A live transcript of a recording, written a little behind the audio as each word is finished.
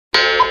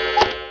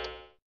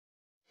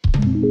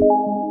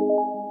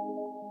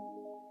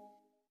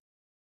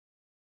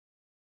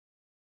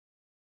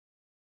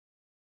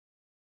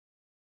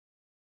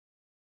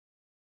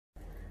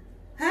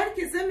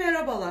Herkese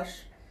merhabalar.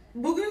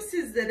 Bugün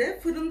sizlere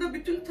fırında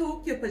bütün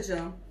tavuk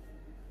yapacağım.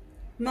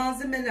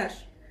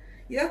 Malzemeler: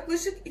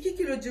 yaklaşık 2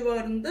 kilo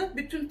civarında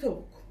bütün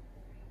tavuk,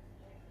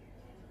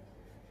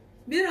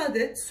 1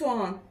 adet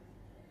soğan,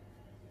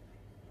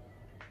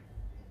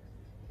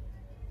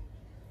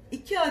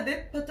 2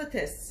 adet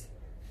patates,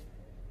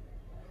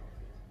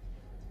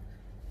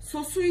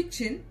 sosu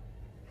için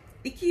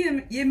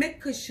 2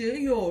 yemek kaşığı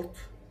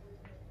yoğurt,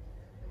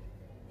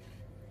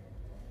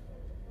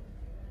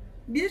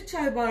 1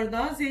 çay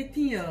bardağı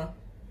zeytinyağı,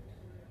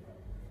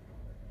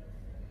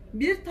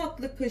 1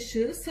 tatlı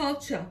kaşığı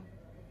salça,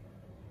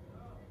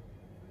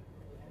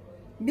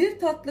 1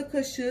 tatlı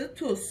kaşığı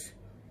tuz,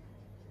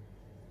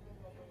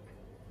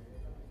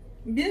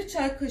 1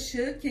 çay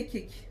kaşığı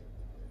kekik,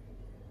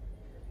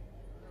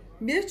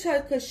 1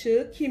 çay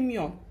kaşığı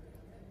kimyon,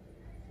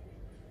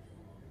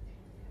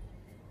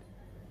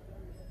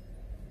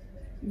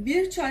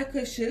 1 çay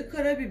kaşığı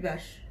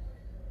karabiber,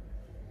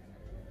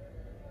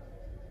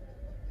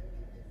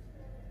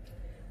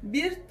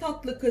 1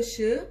 tatlı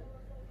kaşığı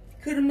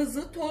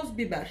kırmızı toz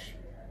biber,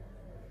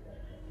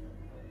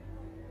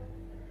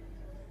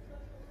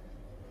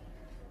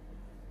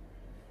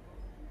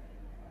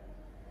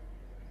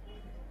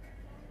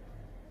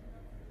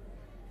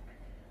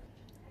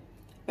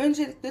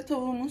 öncelikle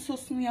tavuğumun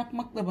sosunu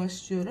yapmakla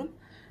başlıyorum.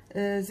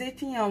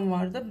 Zeytinyağım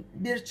vardı,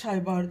 1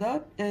 çay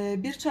bardağı.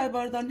 1 çay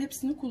bardağın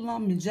hepsini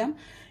kullanmayacağım,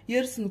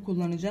 yarısını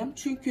kullanacağım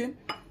çünkü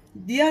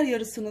diğer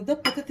yarısını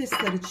da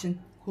patatesler için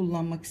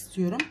kullanmak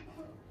istiyorum.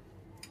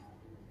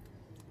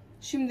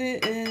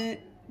 Şimdi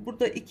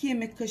burada 2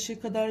 yemek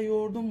kaşığı kadar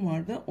yoğurdum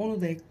vardı.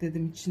 Onu da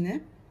ekledim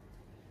içine.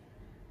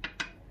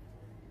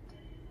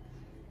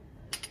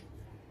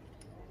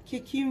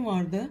 Kekiğim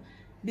vardı.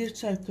 1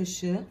 çay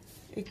kaşığı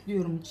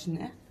ekliyorum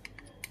içine.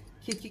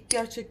 Kekik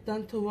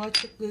gerçekten tavuğa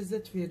çok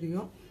lezzet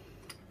veriyor.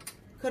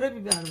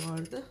 Karabiber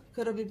vardı.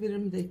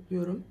 Karabiberimi de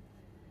ekliyorum.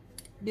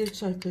 1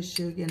 çay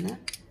kaşığı gene.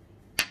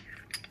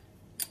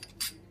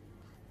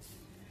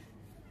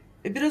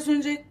 Biraz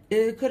önce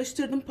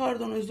karıştırdım,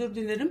 pardon, özür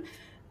dilerim.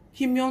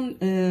 Kimyon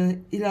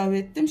ilave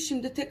ettim.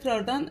 Şimdi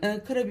tekrardan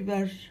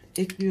karabiber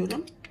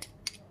ekliyorum.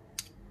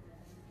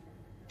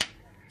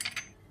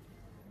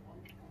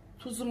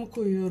 Tuzumu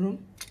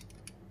koyuyorum.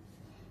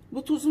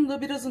 Bu tuzun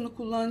da birazını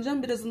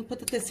kullanacağım. Birazını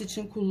patates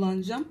için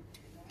kullanacağım.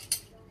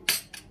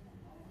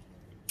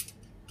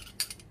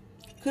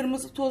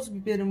 Kırmızı toz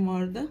biberim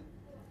vardı.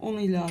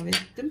 Onu ilave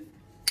ettim.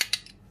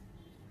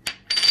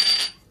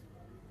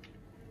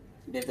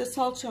 Bir de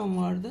salçam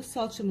vardı.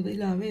 Salçamı da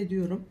ilave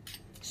ediyorum.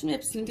 Şimdi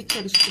hepsini bir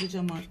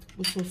karıştıracağım artık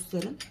bu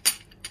sosların.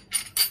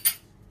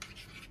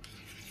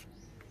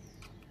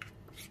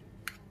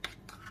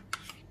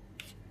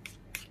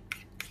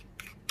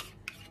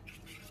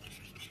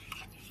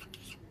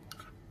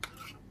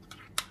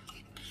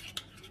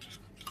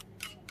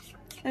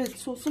 Evet,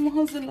 sosumu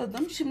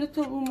hazırladım. Şimdi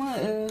tavuğuma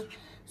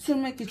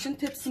sürmek için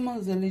tepsimi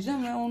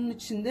hazırlayacağım ve onun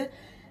içinde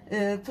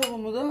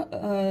tavuğumu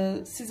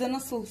da size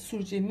nasıl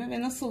süreceğimi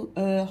ve nasıl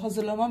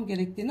hazırlamam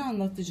gerektiğini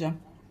anlatacağım.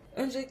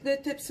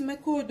 Öncelikle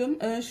tepsime koydum.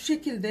 Şu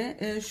şekilde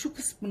şu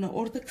kısmını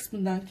orta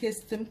kısmından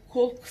kestim.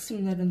 Kol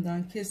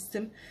kısımlarından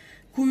kestim.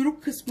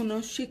 Kuyruk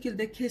kısmını şu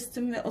şekilde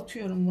kestim ve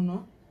atıyorum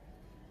bunu.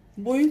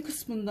 Boyun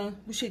kısmından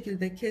bu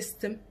şekilde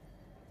kestim.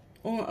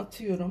 Onu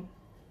atıyorum.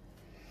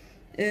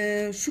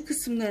 Şu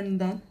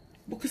kısımlarından,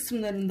 bu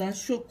kısımlarından,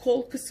 şu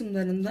kol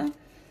kısımlarından,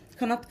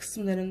 kanat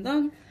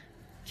kısımlarından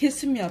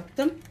kesim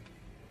yaptım.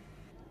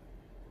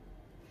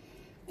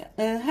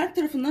 Her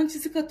tarafından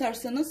çizik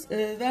atarsanız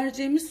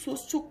vereceğimiz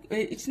sos çok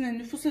içine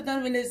nüfuz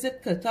eder ve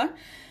lezzet katar.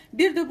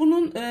 Bir de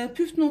bunun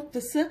püf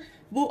noktası,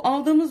 bu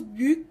aldığımız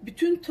büyük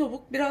bütün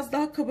tavuk biraz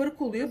daha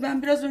kabarık oluyor.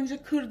 Ben biraz önce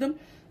kırdım.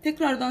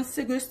 Tekrardan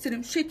size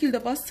göstereyim. Şu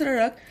şekilde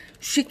bastırarak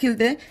şu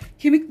şekilde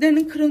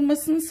kemiklerinin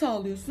kırılmasını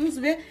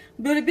sağlıyorsunuz ve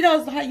böyle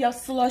biraz daha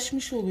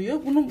yassılaşmış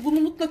oluyor.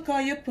 Bunu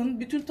mutlaka yapın.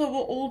 Bütün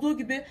tavuğu olduğu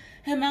gibi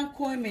hemen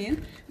koymayın.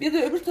 Bir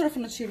de öbür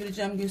tarafını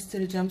çevireceğim,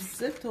 göstereceğim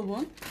size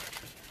tavuğun.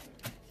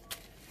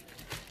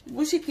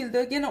 Bu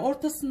şekilde gene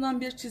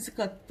ortasından bir çizik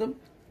attım.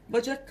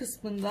 Bacak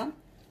kısmından,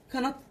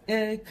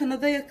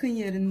 kanada yakın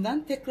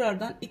yerinden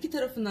tekrardan iki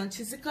tarafından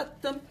çizik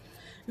attım.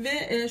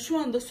 Ve şu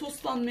anda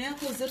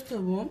soslanmaya hazır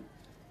tavuğum.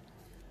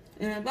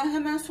 Ben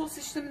hemen sos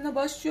işlemine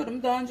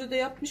başlıyorum. Daha önce de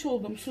yapmış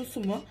olduğum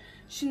sosumu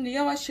şimdi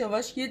yavaş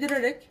yavaş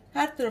yedirerek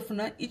her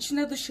tarafına,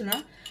 içine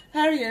dışına,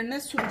 her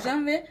yerine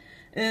süreceğim ve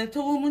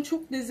tavuğumun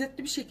çok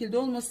lezzetli bir şekilde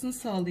olmasını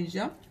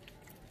sağlayacağım.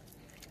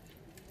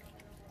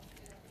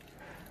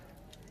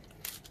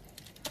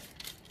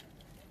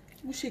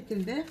 Bu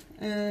şekilde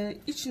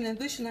içine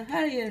dışına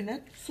her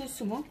yerine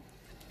sosumu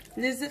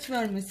lezzet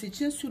vermesi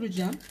için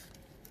süreceğim.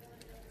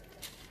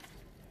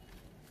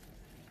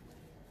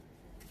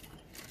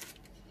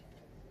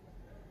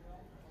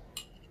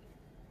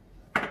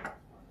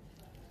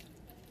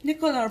 Ne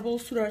kadar bol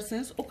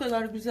sürerseniz o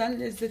kadar güzel,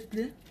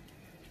 lezzetli,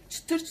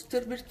 çıtır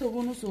çıtır bir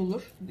tavuğunuz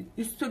olur.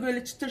 Üstü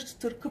böyle çıtır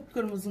çıtır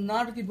kıpkırmızı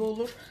nar gibi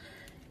olur.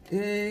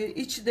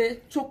 İçi de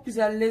çok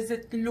güzel,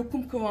 lezzetli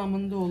lokum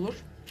kıvamında olur.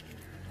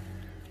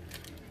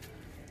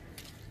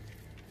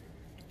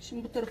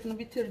 Şimdi bu tarafını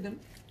bitirdim.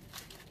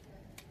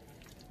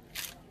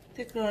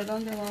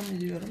 Tekrardan devam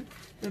ediyorum.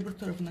 Öbür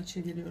tarafına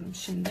çeviriyorum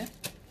şimdi.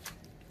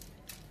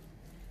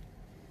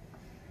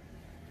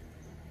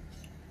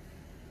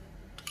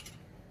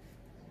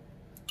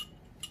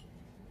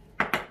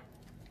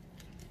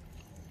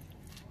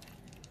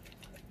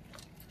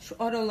 Şu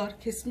aralar,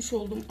 kesmiş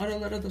olduğum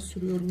aralara da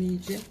sürüyorum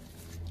iyice.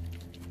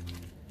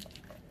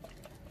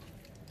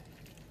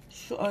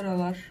 Şu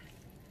aralar.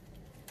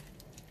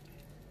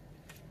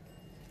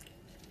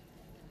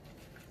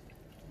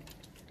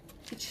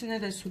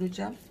 İçine de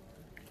süreceğim.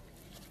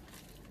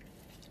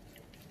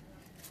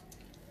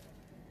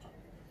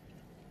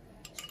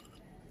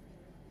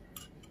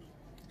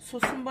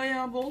 Sosum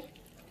bayağı bol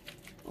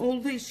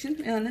olduğu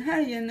için yani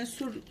her yerine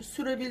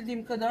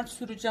sürebildiğim kadar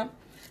süreceğim.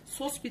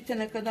 Sos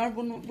bitene kadar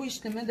bu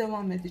işleme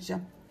devam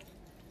edeceğim.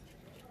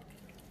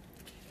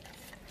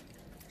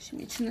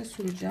 Şimdi içine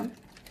süreceğim.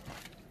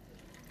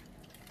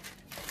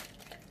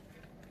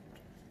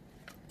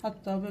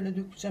 Hatta böyle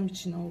dökeceğim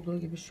içine olduğu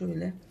gibi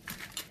şöyle.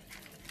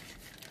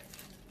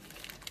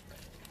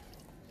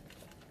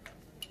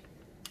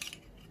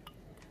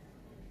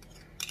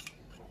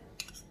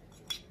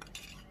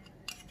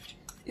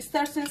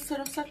 İsterseniz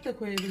sarımsak da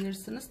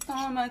koyabilirsiniz.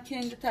 Tamamen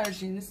kendi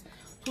tercihiniz.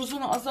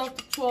 Tuzunu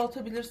azaltıp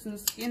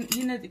çoğaltabilirsiniz.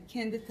 Yine de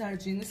kendi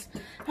tercihiniz.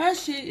 Her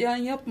şeyi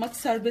yani yapmak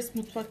serbest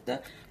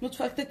mutfakta.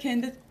 Mutfakta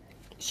kendi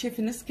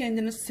şefiniz,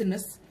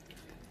 kendinizsiniz.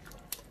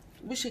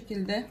 Bu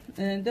şekilde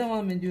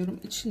devam ediyorum.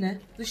 İçine,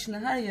 dışına,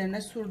 her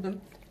yerine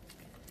sürdüm.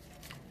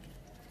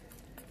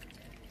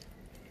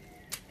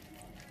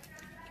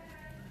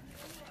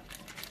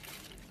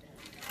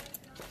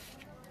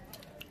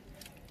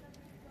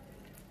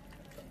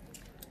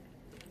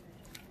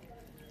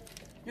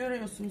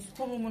 Görüyorsunuz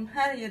tavuğumun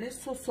her yeri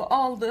sosu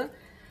aldı.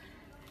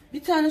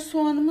 Bir tane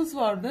soğanımız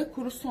vardı.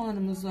 Kuru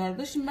soğanımız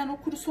vardı. Şimdi ben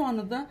o kuru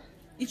soğanı da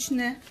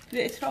içine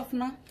ve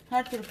etrafına,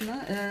 her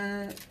tarafına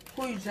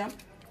koyacağım.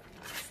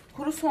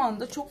 Kuru soğan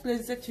da çok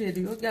lezzet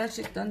veriyor.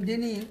 Gerçekten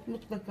deneyin.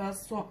 Mutlaka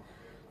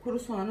kuru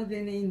soğanı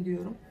deneyin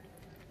diyorum.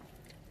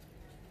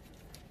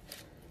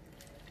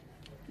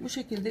 Bu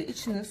şekilde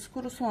içine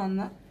kuru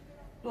soğanla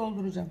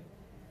dolduracağım.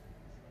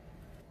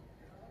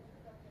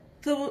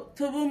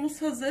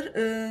 Tavuğumuz hazır.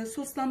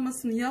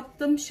 Soslanmasını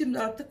yaptım. Şimdi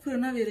artık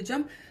fırına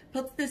vereceğim.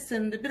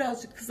 Patateslerini de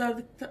birazcık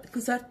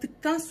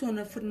kızarttıktan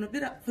sonra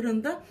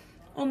fırında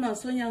ondan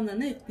sonra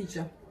yanlarına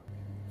ekleyeceğim.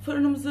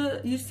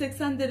 Fırınımızı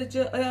 180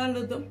 derece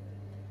ayarladım.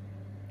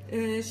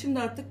 Şimdi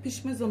artık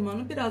pişme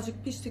zamanı.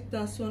 Birazcık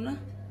piştikten sonra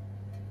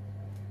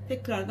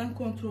tekrardan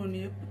kontrolünü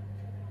yapıp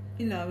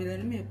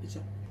ilavelerimi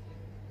yapacağım.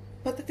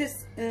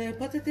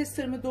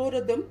 Patateslerimi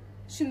doğradım.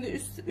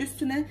 Şimdi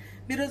üstüne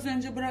biraz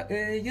önce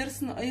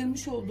yarısını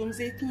ayırmış olduğum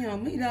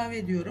zeytinyağımı ilave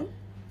ediyorum.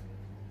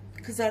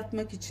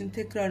 Kızartmak için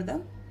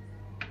tekrardan.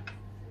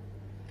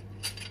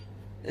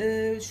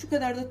 Şu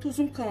kadar da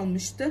tuzum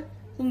kalmıştı.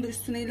 Bunu da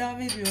üstüne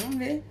ilave ediyorum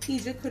ve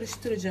iyice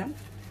karıştıracağım.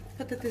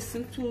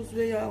 Patatesin tuz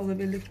ve yağla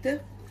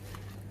birlikte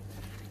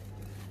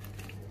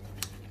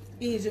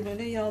iyice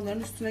böyle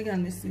yağların üstüne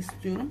gelmesini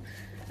istiyorum.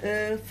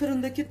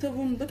 Fırındaki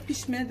tavuğum da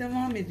pişmeye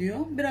devam ediyor.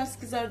 Biraz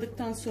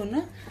kızardıktan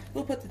sonra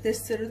bu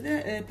patatesleri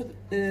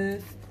de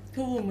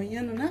tavuğumun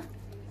yanına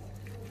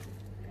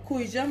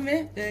koyacağım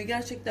ve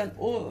gerçekten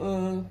o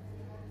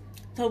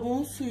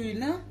tavuğun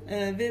suyuyla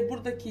ve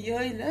buradaki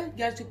yağıyla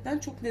gerçekten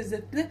çok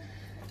lezzetli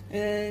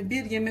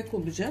bir yemek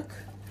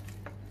olacak.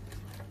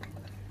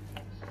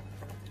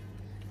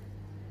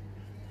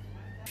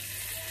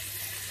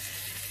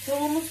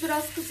 Tavuğumuz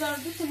biraz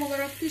kızardı, tam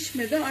olarak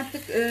pişmedi.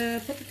 Artık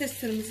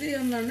patateslerimizi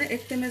yanlarına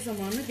ekleme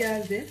zamanı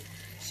geldi.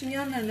 Şimdi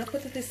yanlarına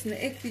patatesini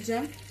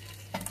ekleyeceğim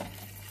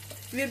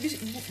ve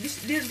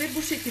bir de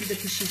bu şekilde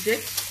pişecek.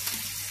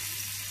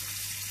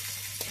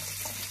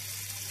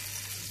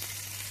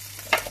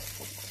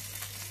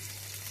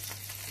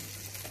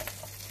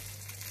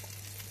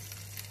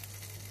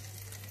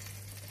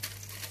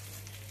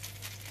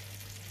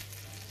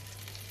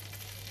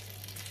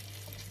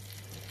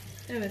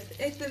 Evet,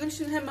 ekledim.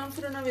 Şimdi hemen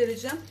fırına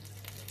vereceğim.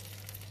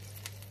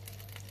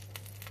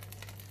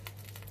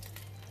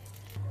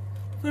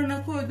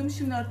 Fırına koydum.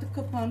 Şimdi artık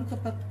kapağını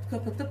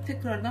kapatıp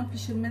tekrardan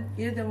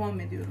pişirmeye devam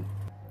ediyorum.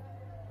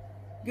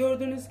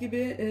 Gördüğünüz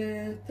gibi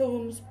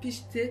tavuğumuz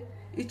pişti.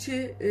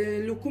 İçi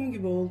lokum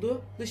gibi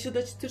oldu. Dışı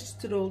da çıtır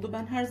çıtır oldu.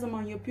 Ben her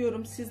zaman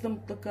yapıyorum. Siz de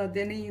mutlaka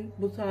deneyin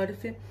bu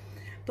tarifi.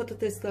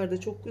 Patatesler de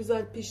çok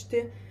güzel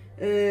pişti.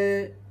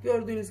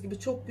 Gördüğünüz gibi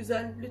çok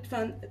güzel.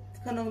 Lütfen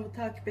kanalımı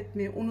takip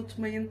etmeyi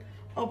unutmayın.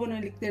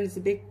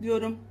 Aboneliklerinizi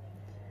bekliyorum.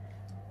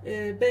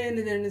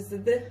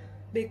 Beğenilerinizi de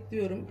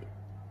bekliyorum.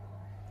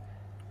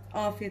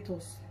 Afiyet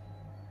olsun.